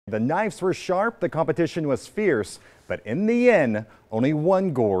The knives were sharp, the competition was fierce, but in the end, only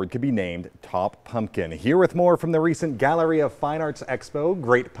one gourd could be named Top Pumpkin. Here with more from the recent Galleria Fine Arts Expo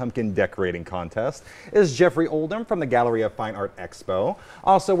Great Pumpkin Decorating Contest is Jeffrey Oldham from the Galleria Fine Art Expo.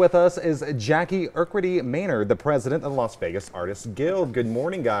 Also with us is Jackie Urquidi Maynard, the president of the Las Vegas Artists Guild. Good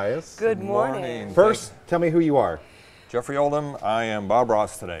morning, guys. Good morning. First, tell me who you are. Jeffrey Oldham, I am Bob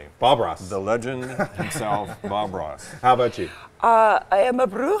Ross today. Bob Ross. The legend himself, Bob Ross. How about you? I am a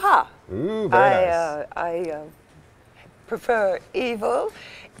bruja. Ooh, very nice. I prefer evil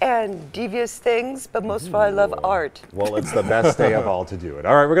and devious things, but most of all, I love art. Well, it's the best day of all to do it.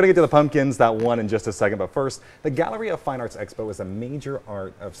 All right, we're going to get to the pumpkins, that one, in just a second. But first, the Galleria Fine Arts Expo is a major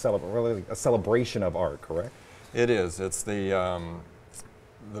really a celebration of art, correct? It is. It's the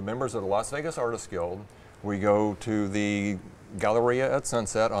members of the Las Vegas Artists Guild. We go to the Galleria at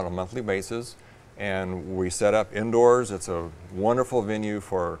sunset on a monthly basis, and we set up indoors. It's a wonderful venue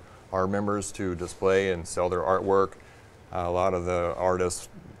for our members to display and sell their artwork. A lot of the artists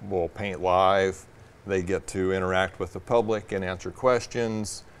will paint live. They get to interact with the public and answer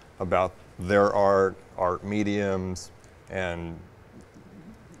questions about their art mediums, and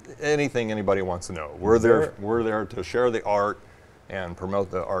anything anybody wants to know. We're there to share the art and promote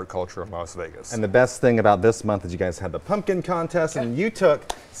the art culture of Las Vegas. And the best thing about this month is you guys had the pumpkin contest, and you took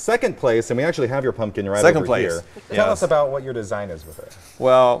second place, and we actually have your pumpkin right over here. Tell us about what your design is with it.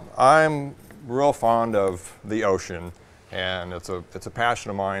 Well, I'm real fond of the ocean, and it's a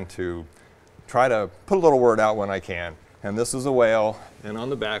passion of mine to try to put a little word out when I can. And this is a whale, and on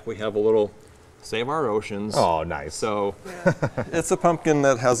the back we have a little Save Our Oceans. Oh, nice. So it's a pumpkin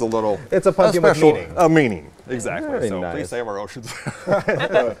that has a little It's a pumpkin with meaning. A meaning, exactly. Very so nice. please save our oceans.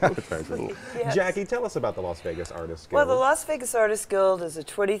 Yes. Jackie, tell us about the Las Vegas Artists Guild. Well, the Las Vegas Artists Guild is a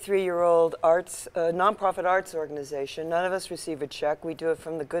 23-year-old nonprofit arts organization. None of us receive a check. We do it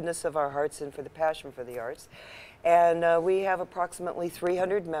from the goodness of our hearts and for the passion for the arts. And we have approximately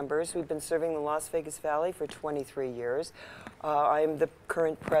 300 members. We've been serving the Las Vegas Valley for 23 years. I'm the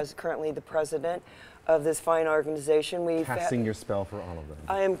currently the president of this fine organization. Casting your spell for all of them.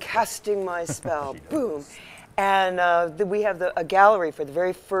 I am casting my spell. Boom. And we have a gallery for the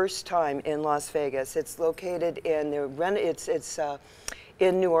very first time in Las Vegas. It's located in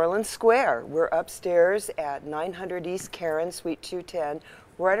in New Orleans Square. We're upstairs at 900 East Karen, Suite 210.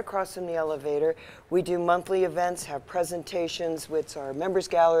 Right across from the elevator. We do monthly events, have presentations with our members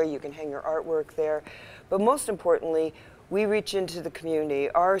gallery. You can hang your artwork there. But most importantly, we reach into the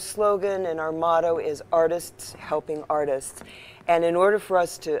community. Our slogan and our motto is artists helping artists. And in order for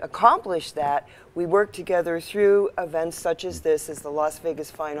us to accomplish that, we work together through events such as this, as the Las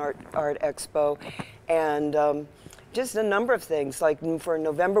Vegas Fine Art Expo, and just a number of things. Like for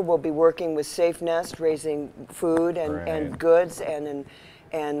November, we'll be working with Safe Nest, raising food and goods, and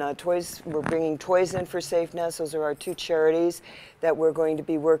toys. We're bringing toys in for Safe Nest. Those are our two charities that we're going to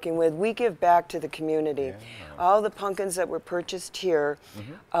be working with. We give back to the community. Yeah. All the pumpkins that were purchased here,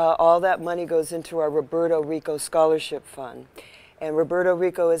 all that money goes into our Roberto Rico Scholarship Fund. And Roberto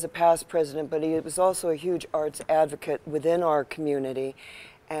Rico is a past president, but he was also a huge arts advocate within our community.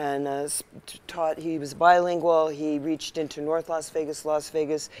 And he was bilingual. He reached into North Las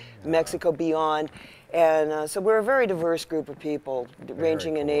Vegas, Mexico, beyond. And so we're a very diverse group of people,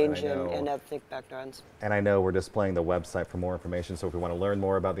 ranging in age and ethnic backgrounds. And I know we're displaying the website for more information, so if we want to learn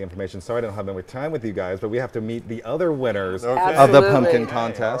more about the information, sorry I don't have any time with you guys, but we have to meet the other winners of the pumpkin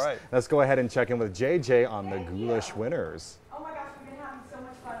contest. Right. Let's go ahead and check in with JJ on the goulash winners.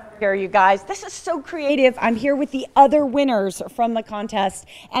 Here, you guys. This is so creative. I'm here with the other winners from the contest,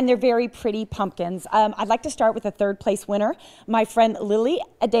 and they're very pretty pumpkins. I'd like to start with the third place winner, my friend Lily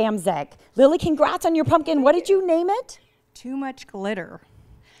Adamzek. Lily, congrats on your pumpkin. What did you name it? Too Much Glitter.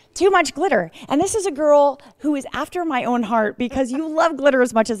 Too Much Glitter. And this is a girl who is after my own heart because you love glitter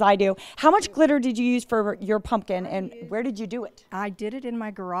as much as I do. How much glitter did you use for your pumpkin, and where did you do it? I did it in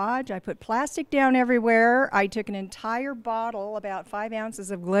my garage. I put plastic down everywhere. I took an entire bottle, about 5 ounces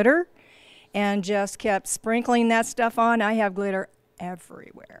of glitter, and just kept sprinkling that stuff on. I have glitter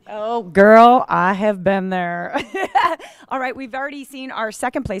everywhere. Oh, girl, I have been there. All right, we've already seen our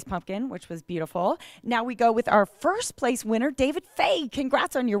second place pumpkin, which was beautiful. Now we go with our first place winner, David Fay.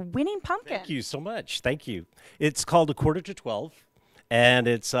 Congrats on your winning pumpkin. Thank you so much. Thank you. It's called A Quarter to 12, and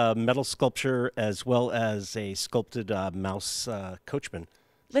it's a metal sculpture as well as a sculpted mouse coachman.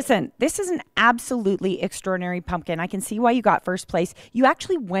 Listen, this is an absolutely extraordinary pumpkin. I can see why you got first place. You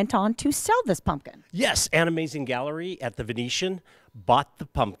actually went on to sell this pumpkin. Yes, an amazing gallery at the Venetian bought the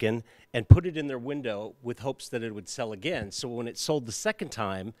pumpkin and put it in their window with hopes that it would sell again. So when it sold the second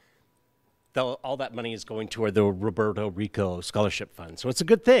time, all that money is going toward the Roberto Rico Scholarship Fund. So it's a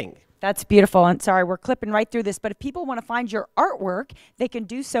good thing. That's beautiful. And sorry, we're clipping right through this, but if people want to find your artwork, they can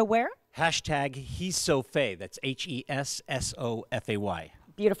do so where? Hashtag He's So Fay. That's HESSOFAY.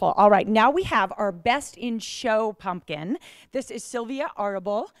 Beautiful. All right, now we have our best in show pumpkin. This is Sylvia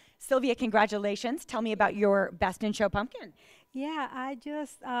Arable. Sylvia, congratulations. Tell me about your best in show pumpkin. Yeah, I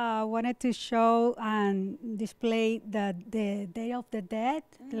just wanted to show and display the Day of the Dead,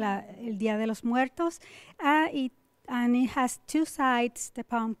 El Día de los Muertos. It has two sides, the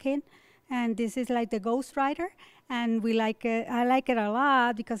pumpkin, and this is like the Ghost Rider. And we like it. I like it a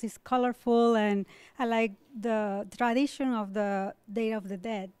lot because it's colorful, and I like the tradition of the Day of the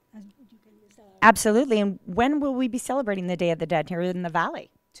Dead. Absolutely. And when will we be celebrating the Day of the Dead here in the Valley?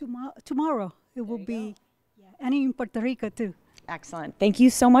 Tomorrow. It will be, and in Puerto Rico too. Excellent. Thank you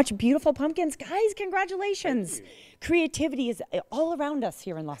so much. Beautiful pumpkins. Guys, congratulations. Creativity is all around us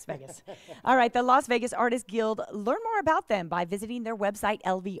here in Las Vegas. All right, the Las Vegas Artists Guild. Learn more about them by visiting their website,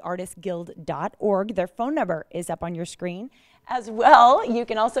 lvartistguild.org. Their phone number is up on your screen. As well, you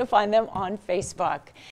can also find them on Facebook.